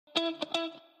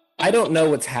I don't know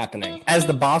what's happening. As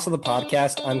the boss of the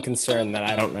podcast, I'm concerned that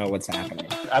I don't know what's happening.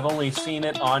 I've only seen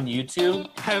it on YouTube.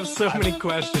 I have so many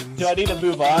questions. Do I need to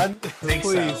move on?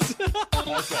 Please.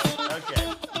 So.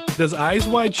 Okay. Does Eyes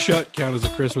Wide Shut count as a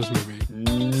Christmas movie?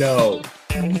 No.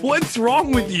 What's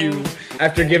wrong with you?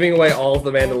 After giving away all of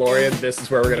The Mandalorian, this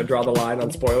is where we're going to draw the line on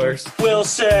spoilers.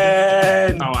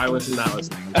 Wilson! Oh, I was not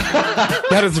listening.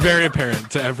 That is very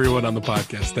apparent to everyone on the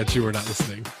podcast that you were not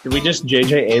listening. Did we just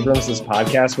J.J. Abrams this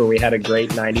podcast where we had a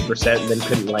great 90% and then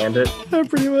couldn't land it?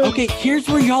 Pretty much. Okay, here's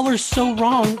where y'all are so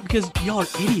wrong because y'all are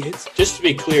idiots. Just to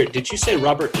be clear, did you say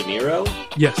Robert De Niro?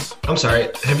 Yes. I'm sorry,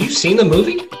 have you seen the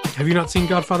movie? Have you not seen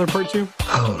Godfather Part 2?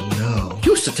 Oh, no.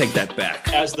 You used to take that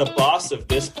back. As the boss of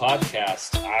this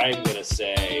podcast, I'm going to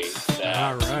say that...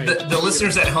 All right. The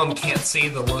listeners at home can't see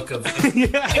the look of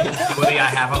ambiguity I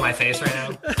have on my face right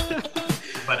now.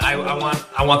 But I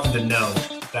want them to know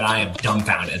that I am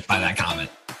dumbfounded by that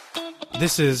comment.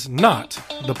 This is not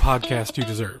the podcast you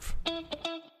deserve.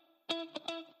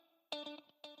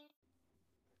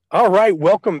 All right,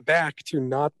 welcome back to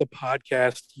Not the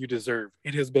Podcast You Deserve.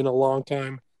 It has been a long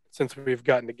time since we've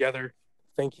gotten together.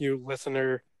 Thank you,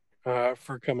 listener,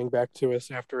 for coming back to us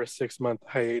after a 6-month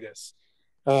hiatus.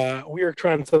 We are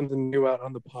trying something new out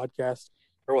on the podcast,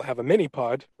 where we'll have a mini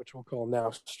pod, which we'll call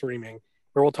Now Streaming,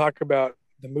 where we'll talk about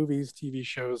the movies, TV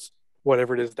shows,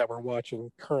 whatever it is that we're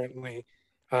watching currently,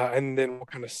 and then we'll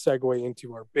kind of segue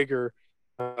into our bigger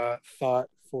thought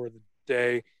for the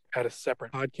day at a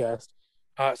separate podcast.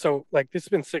 So this has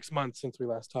been 6 months since we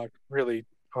last talked, really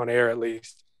on air at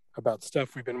least, about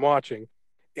stuff we've been watching.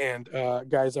 And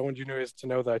guys, I want you guys to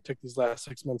know that I took these last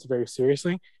 6 months very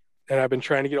seriously, and I've been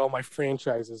trying to get all my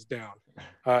franchises down.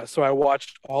 So I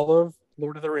watched all of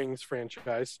Lord of the Rings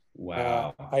franchise.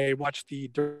 Wow. I watched the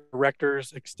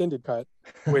director's extended cut,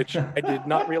 which I did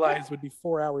not realize would be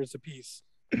 4 hours a piece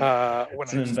when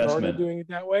I started doing it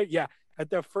that way. Yeah, at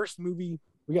the first movie,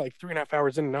 we got like 3.5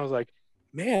 hours in, and I was like,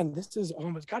 man, this is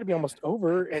almost got to be almost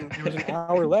over, and there was an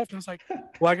hour left. I was like,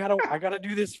 well, I gotta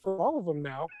do this for all of them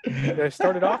now. And I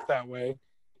started off that way.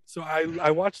 So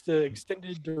I watched the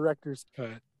extended director's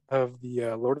cut of the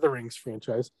Lord of the Rings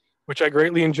franchise, which I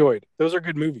greatly enjoyed. Those are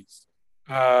good movies.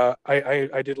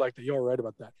 I did like that. You're right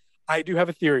about that. I do have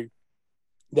a theory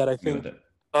that I think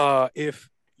if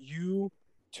you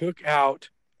took out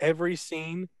every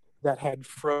scene that had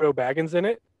Frodo Baggins in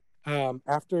it,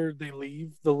 after they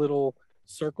leave the little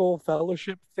circle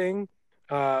fellowship thing,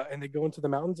 and they go into the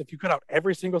mountains, if you cut out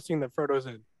every single scene that Frodo's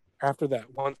in after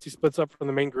that, once he splits up from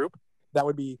the main group, that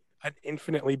would be an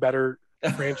infinitely better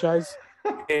franchise,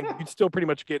 and you'd still pretty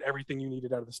much get everything you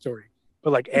needed out of the story.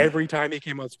 But every time he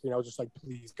came on screen, I was just like,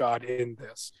 please God, end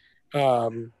this.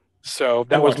 So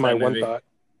that was my one thought.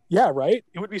 Yeah, right?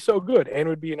 It would be so good, and it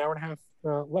would be an hour and a half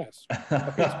less,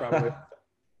 I guess, probably.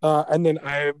 And then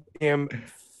I am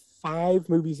 5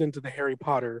 movies into the Harry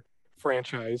Potter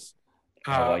franchise.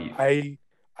 I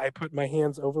put my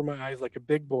hands over my eyes like a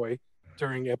big boy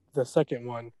during the second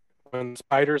one when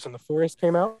Spiders in the Forest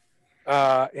came out.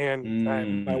 And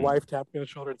my wife tapped me on the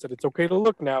shoulder and said, it's okay to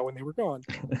look now, when they were gone.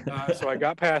 So I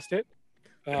got past it.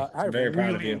 I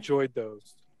really enjoyed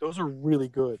those. Those are really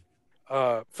good.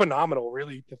 Phenomenal,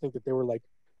 really, to think that they were like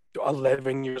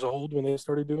 11 years old when they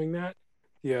started doing that.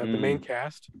 The main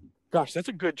cast. Gosh, that's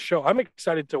a good show. I'm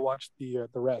excited to watch the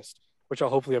rest, which I'll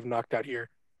hopefully have knocked out here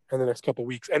in the next couple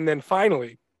weeks. And then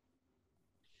finally,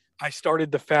 I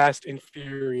started the Fast and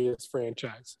Furious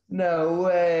franchise. No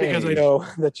way. Because I know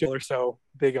that y'all are so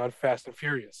big on Fast and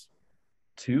Furious.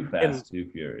 Too Fast, Too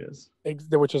Furious.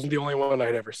 Which isn't the only one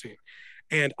I'd ever seen.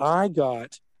 And I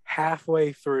got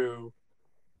halfway through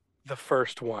the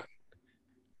first one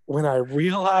when I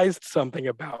realized something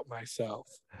about myself.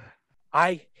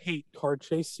 I hate car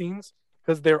chase scenes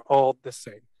because they're all the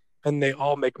same. And they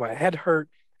all make my head hurt.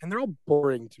 And they're all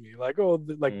boring to me.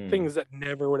 Things that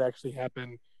never would actually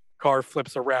happen. Car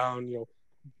flips around,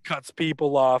 cuts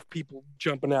people off, people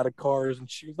jumping out of cars and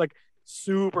shoots,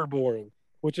 super boring,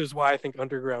 which is why I think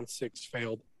Underground 6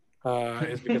 failed,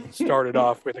 is because it started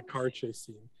off with a car chase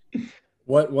scene.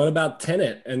 What about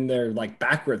Tenet and their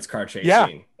backwards car chase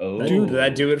scene? Oh, did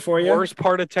that do it for you? Worst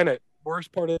part of Tenet was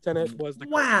the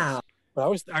car chase.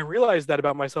 But I realized that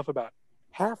about myself about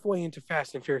halfway into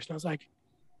Fast and Furious, and I was like,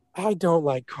 I don't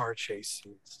like car chase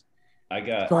scenes.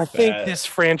 I think this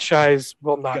franchise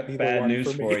will not be the one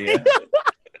news for you.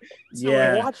 So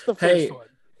I watched the first one.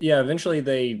 Yeah, eventually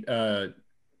they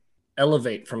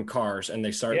elevate from cars and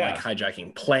they start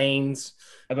hijacking planes.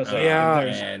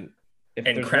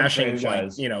 And crashing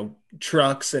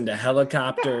trucks into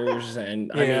helicopters,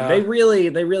 and I mean they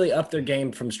really upped their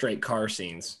game from straight car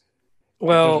scenes.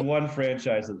 Well, there's one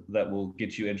franchise that will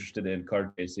get you interested in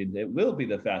car racing, it will be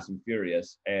the Fast and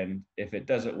Furious. And if it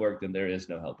doesn't work, then there is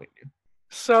no helping you.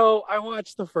 so I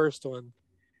watched the first one,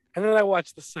 and then I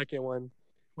watched the second one,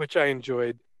 which I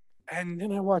enjoyed, and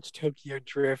then I watched Tokyo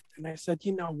Drift, and I said,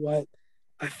 you know what?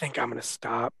 I think I'm gonna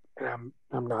stop, and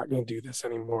I'm not gonna do this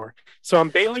anymore. So I'm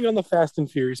bailing on the Fast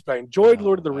and Furious, but I enjoyed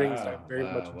Lord of the Rings. I very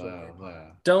much enjoyed it.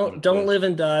 Wow. Don't live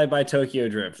and die by Tokyo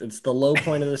Drift. It's the low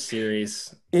point of the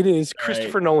series. It is All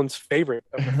Christopher Nolan's favorite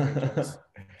of the franchise.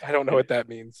 I don't know what that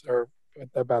means or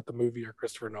about the movie or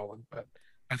Christopher Nolan, but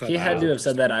I thought He that had was to have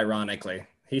said that interesting. ironically.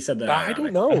 He said that. I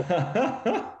don't ironically.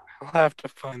 know. I'll have to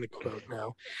find the quote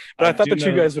now. But I thought that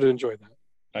you guys would enjoy that.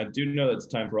 I do know it's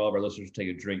time for all of our listeners to take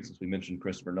a drink since we mentioned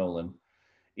Christopher Nolan,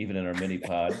 even in our mini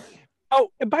pod. Oh,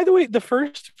 and by the way, the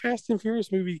first Fast and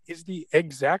Furious movie is the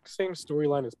exact same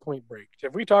storyline as Point Break.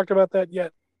 Have we talked about that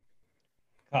yet?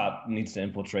 Cop needs to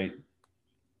infiltrate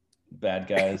bad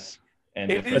guys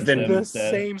and It defend is them the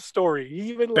instead. same story. He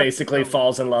even left Basically it out.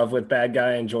 falls in love with bad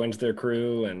guy and joins their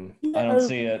crew, and I don't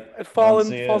see it. It I don't falls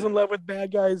see in it. love with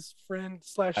bad guy's friend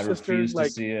 / I sister. refuse to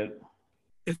Like see it.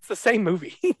 it's the same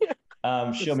movie.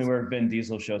 Show me where Vin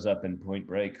Diesel shows up in Point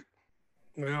Break.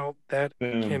 Well, that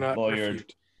Boom, cannot lawyered.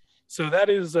 refute. So that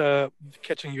is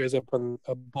catching you guys up on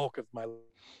a bulk of my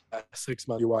last 6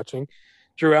 months you watching.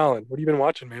 Drew Allen, what have you been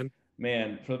watching, man?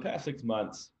 Man, for the past 6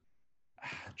 months,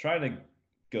 trying to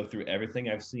go through everything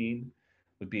I've seen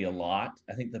would be a lot.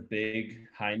 I think the big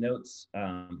high notes,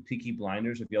 Peaky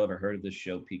Blinders. Have you ever heard of this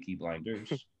show, Peaky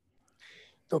Blinders?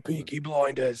 The Peaky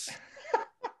Blinders.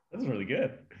 That's really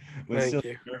good. With Thank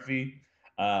Cillian you. Murphy.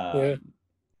 Yeah.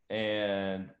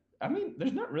 And I mean,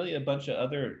 there's not really a bunch of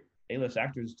other A-list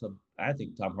actors till I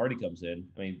think Tom Hardy comes in.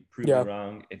 I mean, prove me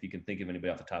wrong if you can think of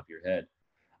anybody off the top of your head.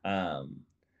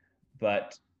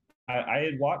 But I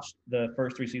had watched the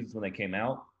first 3 seasons when they came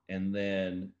out, and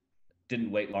then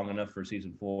didn't wait long enough for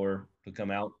season 4 to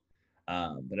come out.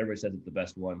 But everybody says it's the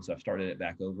best one, so I've started it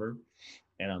back over,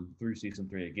 and I'm through season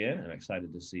 3 again. And I'm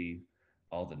excited to see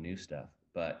all the new stuff.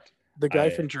 But The guy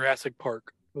from Jurassic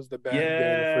Park was the bad guy in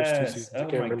the first 2 seasons. I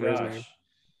can't remember his name.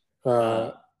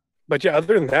 But yeah,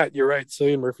 other than that, you're right.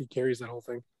 Cillian Murphy carries that whole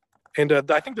thing. And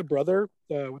I think the brother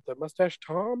with the mustache,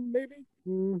 Tom, maybe?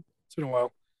 It's been a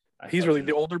while. He's really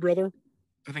the older brother.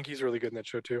 I think he's really good in that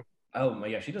show too. Oh my,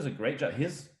 yeah, she does a great job.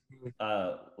 His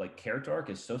like character arc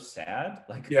is so sad,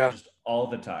 like Yeah. just all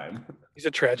the time. He's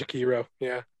a tragic hero.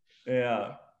 Yeah.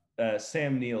 Yeah.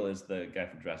 Sam Neill is the guy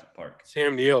from Jurassic Park.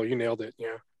 Sam Neill, you nailed it.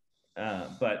 Yeah.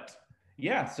 But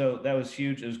yeah, so that was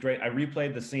huge. It was great. I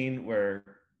replayed the scene where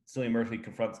Cillian Murphy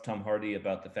confronts Tom Hardy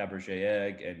about the Fabergé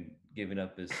egg and giving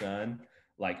up his son.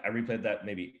 Like I replayed that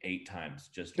maybe 8 times,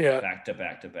 just back to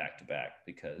back to back to back,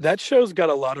 because that show's got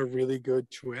a lot of really good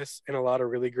twists and a lot of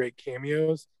really great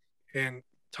cameos. And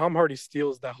Tom Hardy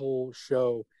steals the whole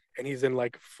show, and he's in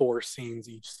like 4 scenes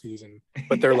each season,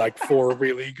 but they're like 4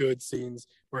 really good scenes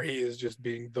where he is just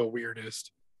being the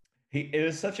weirdest. It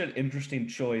is such an interesting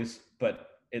choice, but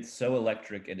it's so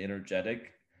electric and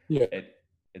energetic. Yeah.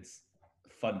 It's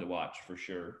fun to watch for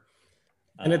sure.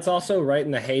 And it's also right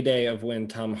in the heyday of when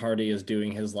Tom Hardy is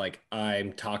doing his like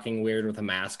I'm talking weird with a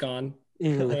mask on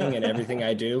thing and everything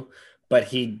I do, but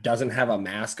he doesn't have a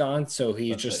mask on, so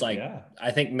he's just I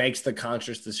think makes the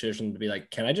conscious decision to be like,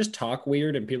 can I just talk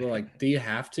weird? And people are like, do you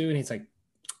have to? And he's like,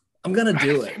 I'm gonna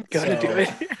do it. Do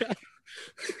it.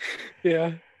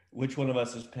 Yeah. Which one of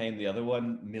us is paying the other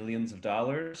one millions of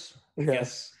dollars?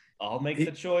 Yes, I'll make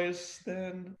the choice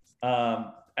then.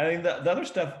 I mean, the other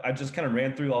stuff, I just kind of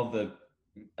ran through all the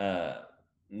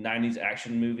 90s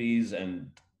action movies and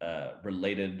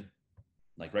related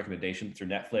like recommendations through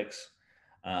Netflix.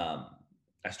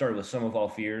 I started with Sum of All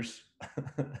Fears.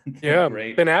 Yeah,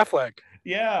 great. Ben Affleck.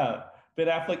 Yeah, Ben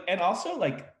Affleck, and also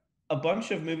like a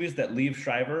bunch of movies that Liev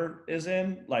Schreiber is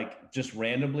in, like just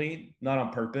randomly, not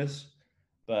on purpose,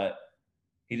 but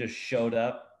he just showed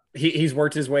up. He's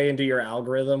worked his way into your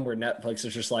algorithm where Netflix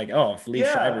is just like, oh, if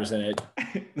Liev Schreiber's in it,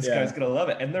 this guy's gonna love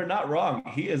it. And they're not wrong.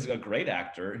 He is a great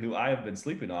actor who I have been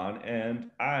sleeping on,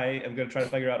 and I am gonna try to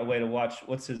figure out a way to watch.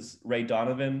 What's his Ray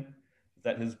Donovan? Is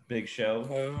that his big show?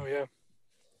 Oh yeah.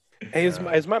 Hey, is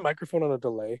my microphone on a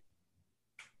delay?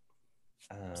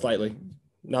 Slightly,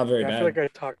 not very bad. I feel like I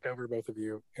talked over both of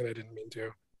you, and I didn't mean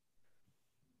to.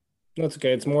 No, it's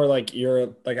okay. It's more like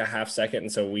you're like a half second,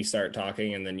 and so we start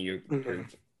talking, and then you're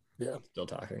still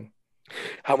talking.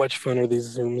 How much fun are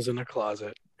these Zooms in a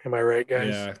closet? Am I right,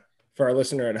 guys? Yeah. For our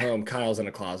listener at home, Kyle's in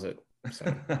a closet. So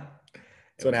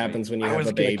that's what happens when you have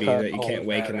a baby that you can't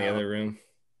wake in the other room.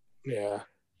 Yeah.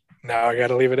 Now I got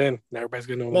to leave it in. Now everybody's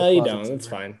gonna know. No, you don't. It's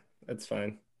fine. It's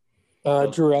fine.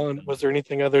 Drew Allen, was there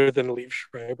anything other than Liev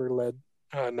Schreiber-led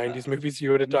 90s movies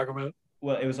you would talk about?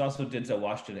 Well, it was also Denzel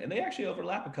Washington, and they actually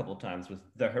overlap a couple of times with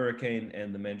The Hurricane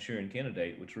and The Manchurian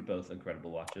Candidate, which were both incredible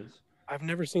watches. I've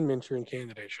never seen Manchurian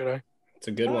Candidate. Should I? It's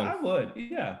a good one. I would,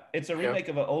 yeah. It's a remake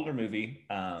of an older movie,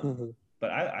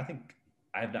 but I think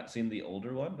I have not seen the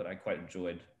older one, but I quite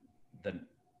enjoyed the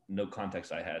no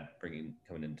context I had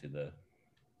coming into the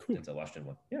Denzel Washington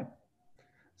one. Yeah.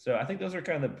 So I think those are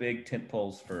kind of the big tent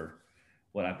poles for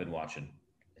what I've been watching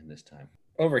in this time.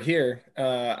 Over here,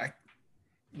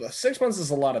 6 months is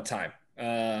a lot of time.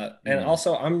 And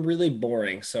also I'm really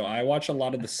boring. So I watch a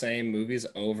lot of the same movies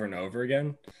over and over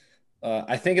again.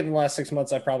 I think in the last 6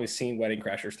 months, I've probably seen Wedding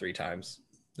Crashers 3 times.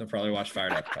 I've probably watched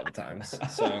Fired Up a couple times.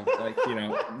 So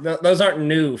those aren't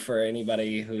new for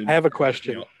anybody who. I have a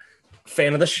question.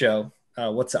 Fan of the show.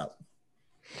 What's up?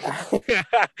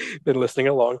 Been listening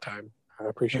a long time. I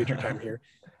appreciate your time here.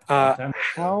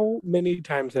 How many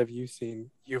times have you seen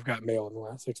You've Got Mail in the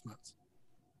last 6 months?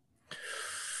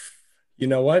 You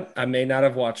know what? I may not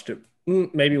have watched it.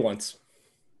 Maybe once.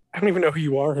 I don't even know who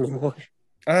you are anymore.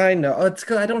 I know. It's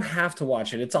because I don't have to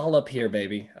watch it. It's all up here,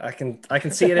 baby. I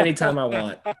can see it anytime I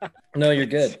want. No, you're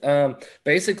good.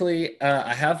 Basically,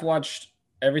 I have watched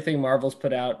everything Marvel's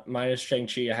put out, minus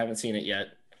Shang-Chi. I haven't seen it yet.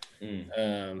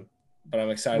 But I'm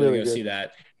excited to go see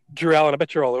that. Drew Allen, I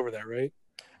bet you're all over that, right?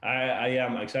 I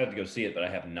am excited to go see it, but I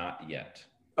have not yet.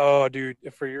 Oh, dude,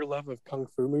 for your love of Kung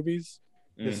Fu movies,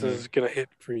 this is going to hit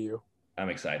for you. I'm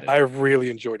excited. I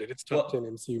really enjoyed it. It's top 10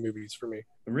 MCU movies for me.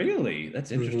 Really?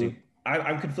 That's interesting.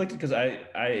 I'm conflicted because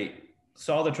I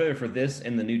saw the trailer for this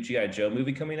and the new G.I. Joe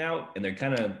movie coming out, and they're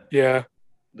kind of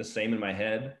the same in my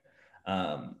head.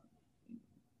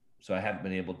 So I haven't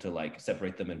been able to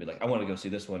separate them and be like, I want to go see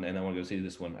this one and I want to go see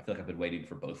this one. I feel like I've been waiting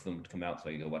for both of them to come out so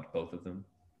I can go watch both of them.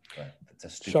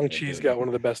 But Shang-Chi's got one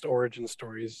of the best origin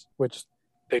stories, which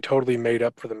they totally made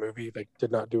up for the movie. They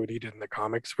did not do what he did in the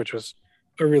comics, which was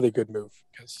a really good move.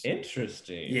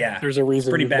 Interesting. Yeah. There's a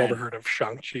reason you've never heard of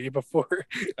Shang-Chi before.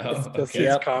 It's because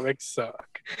his comics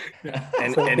suck.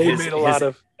 And they made a lot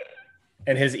of...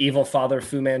 And his evil father,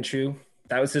 Fu Manchu,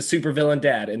 that was his supervillain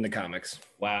dad in the comics.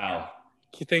 Wow.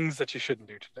 Things that you shouldn't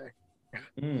do today.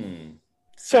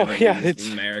 So, it's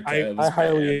America. I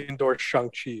highly endorse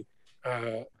Shang-Chi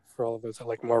for all of us that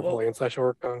like Marvel and /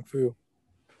 or Kung Fu.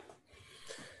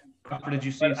 Did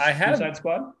you see Suicide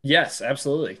Squad? Yes,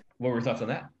 absolutely. What were your thoughts on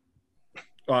that?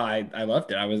 Well, I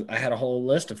loved it. I had a whole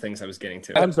list of things I was getting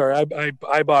to. I'm sorry,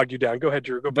 I bogged you down. Go ahead,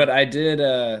 Drew. But I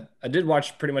did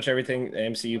watch pretty much everything the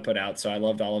MCU put out, so I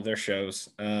loved all of their shows.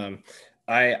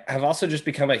 I have also just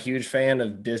become a huge fan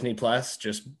of Disney Plus.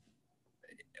 Just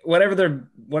whatever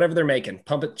they're making,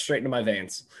 pump it straight into my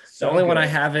veins. The only one I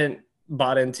haven't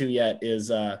bought into yet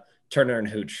is Turner and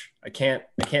Hooch. I can't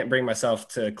bring myself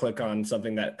to click on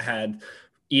something that had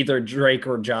either Drake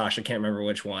or Josh. I can't remember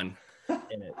which one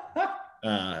in it.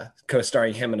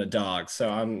 Co-starring him and a dog. So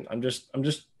I'm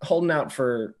just holding out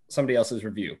for somebody else's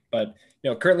review. But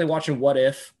currently watching What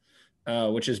If,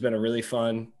 which has been a really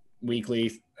fun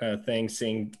weekly thing,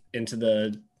 seeing into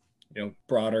the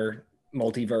broader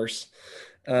multiverse.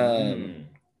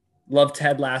 Love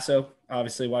Ted Lasso,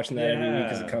 obviously watching that every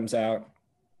week as it comes out.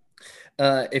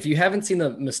 If you haven't seen the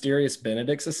Mysterious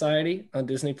Benedict Society on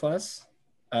Disney Plus,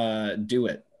 do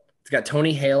it. It's got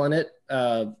Tony Hale in it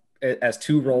as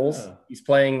two roles. He's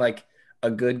playing like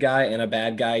a good guy and a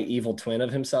bad guy, evil twin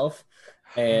of himself,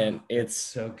 and it's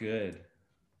so good.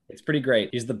 It's pretty great.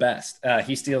 He's the best.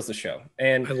 He steals the show,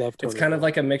 and I love Tony it's kind Hale. of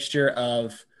like a mixture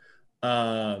of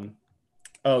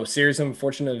series of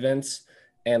unfortunate events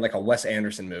and like a Wes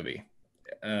Anderson movie.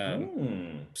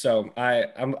 So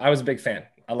I was a big fan.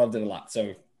 I loved it a lot.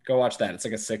 So go watch that. It's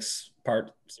like a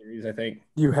 6-part series, I think.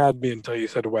 You had me until you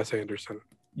said Wes Anderson.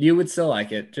 You would still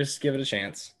like it. Just give it a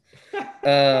chance.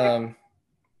 And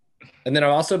then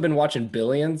I've also been watching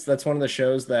Billions. That's one of the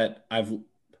shows that I've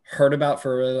heard about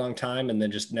for a really long time and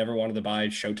then just never wanted to buy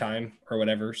Showtime or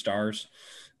whatever, Stars.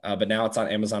 But now it's on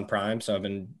Amazon Prime. So I've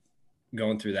been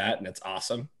going through that and it's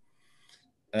awesome.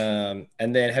 And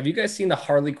then have you guys seen the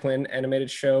Harley Quinn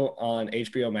animated show on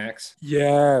HBO Max?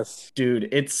 Yes. Dude,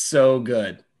 it's so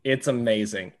good. It's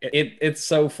amazing. It's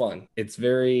so fun. It's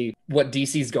very what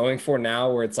DC's going for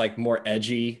now, where it's like more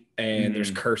edgy and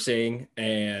there's cursing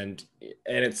and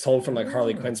it's told from like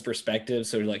Harley Quinn's perspective.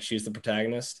 So like she's the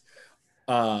protagonist.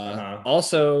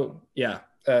 Also,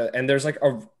 and there's like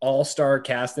a all-star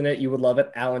cast in it. You would love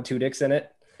it. Alan Tudyk's in it.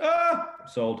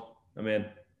 Sold. I'm in.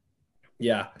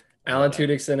 Yeah. Alan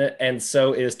Tudyk's in it, and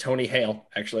so is Tony Hale,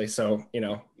 actually. So,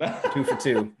 2 for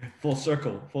 2. Full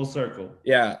circle.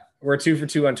 Yeah, we're 2 for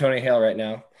 2 on Tony Hale right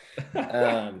now.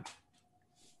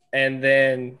 And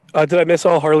then did I miss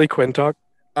all Harley Quinn talk?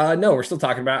 No, we're still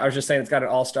talking about it. I was just saying it's got an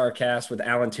all-star cast with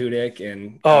Alan Tudyk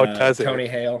and Tony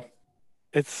Hale.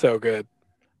 It's so good.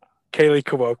 Kaylee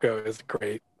Cuoco is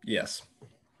great. Yes.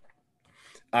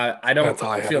 I don't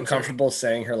feel comfortable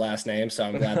saying her last name, so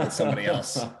I'm glad that somebody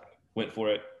else went for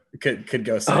it. Could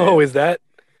go say it. Is that?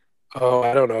 Oh,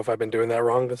 I don't know if I've been doing that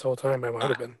wrong this whole time. I might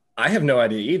have been. I have no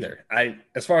idea either.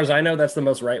 As far as I know, that's the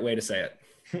most right way to say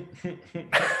it.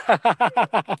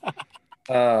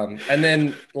 And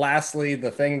then lastly,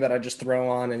 the thing that I just throw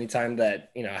on anytime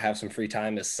that, I have some free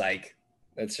time is Psych.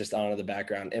 That's just on in the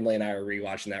background. Emily and I are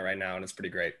rewatching that right now, and it's pretty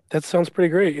great. That sounds pretty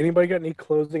great. Anybody got any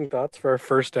closing thoughts for our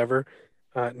first ever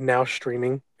now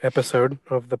streaming episode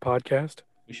of the podcast?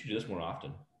 We should do this more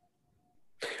often.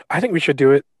 I think we should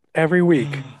do it every week.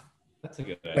 That's a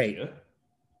good idea. Wait,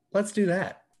 let's do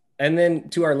that. And then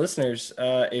to our listeners,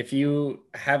 if you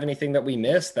have anything that we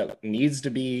missed that needs to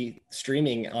be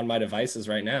streaming on my devices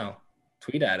right now,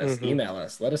 tweet at us, email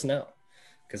us, let us know.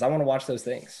 Because I want to watch those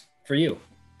things for you.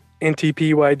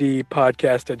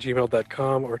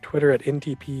 ntpydpodcast@gmail.com or Twitter at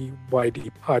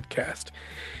ntpydpodcast.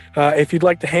 If you'd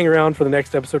like to hang around for the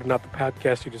next episode of Not the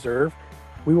Podcast You Deserve,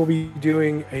 we will be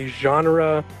doing a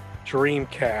genre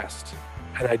Dreamcast.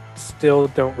 And I still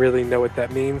don't really know what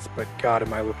that means, but God,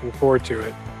 am I looking forward to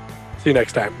it. See you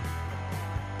next time.